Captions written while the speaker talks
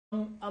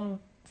I'm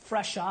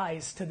fresh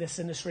eyes to this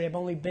industry. I've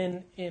only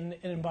been in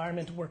an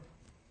environment where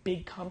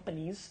big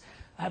companies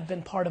have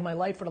been part of my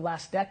life for the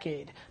last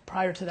decade.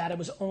 Prior to that, it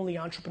was only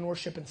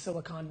entrepreneurship in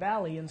Silicon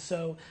Valley, and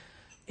so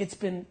it's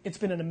been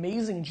an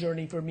amazing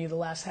journey for me the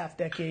last half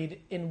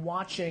decade in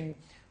watching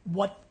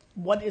what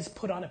is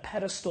put on a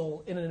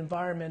pedestal in an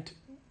environment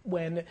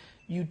when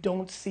you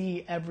don't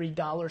see every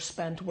dollar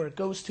spent where it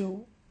goes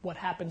to, what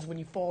happens when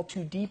you fall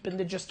too deep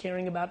into just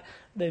caring about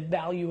the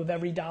value of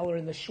every dollar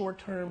in the short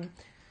term.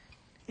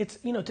 It's,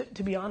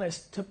 to be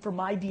honest, for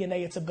my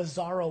DNA, it's a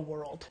bizarro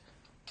world.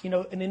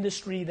 An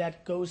industry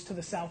that goes to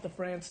the south of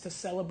France to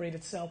celebrate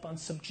itself on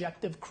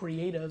subjective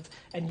creative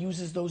and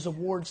uses those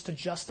awards to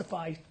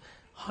justify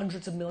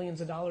hundreds of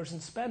millions of dollars in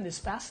spend is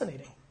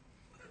fascinating.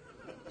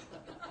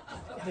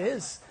 It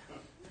is.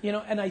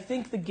 And I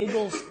think the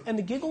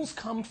giggles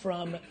come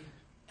from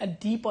a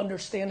deep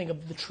understanding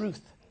of the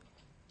truth.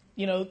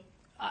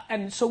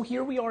 And so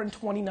here we are in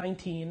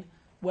 2019,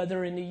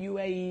 whether in the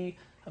UAE,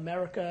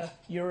 America,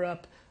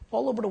 Europe,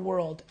 all over the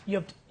world,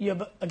 you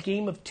have a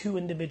game of two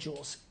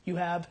individuals. You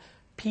have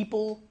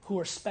people who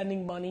are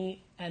spending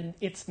money and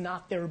it's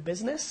not their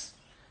business,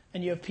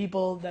 and you have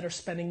people that are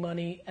spending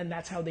money and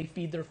that's how they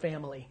feed their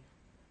family.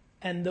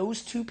 And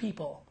those two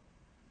people,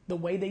 the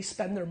way they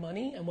spend their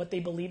money and what they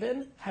believe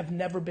in, have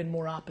never been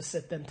more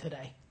opposite than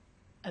today.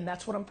 And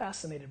that's what I'm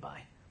fascinated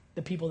by.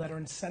 The people that are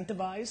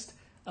incentivized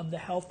of the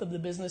health of the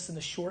business in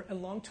the short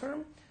and long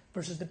term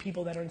versus the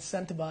people that are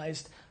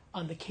incentivized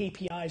on the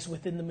KPIs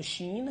within the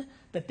machine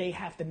that they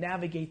have to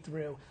navigate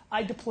through.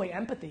 I deploy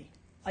empathy.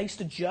 I used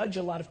to judge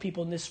a lot of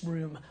people in this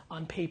room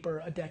on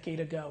paper a decade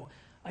ago.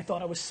 I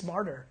thought I was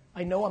smarter.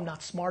 I know I'm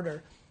not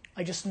smarter.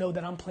 I just know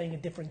that I'm playing a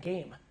different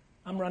game.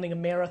 I'm running a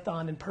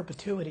marathon in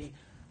perpetuity.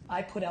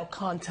 I put out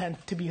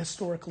content to be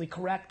historically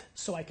correct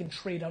so I can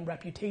trade on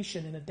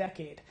reputation in a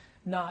decade,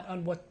 not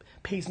on what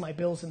pays my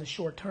bills in the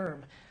short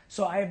term.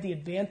 So I have the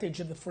advantage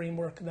of the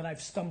framework that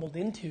I've stumbled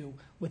into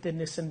within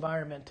this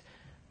environment,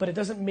 but it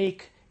doesn't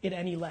make it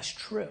any less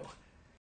true.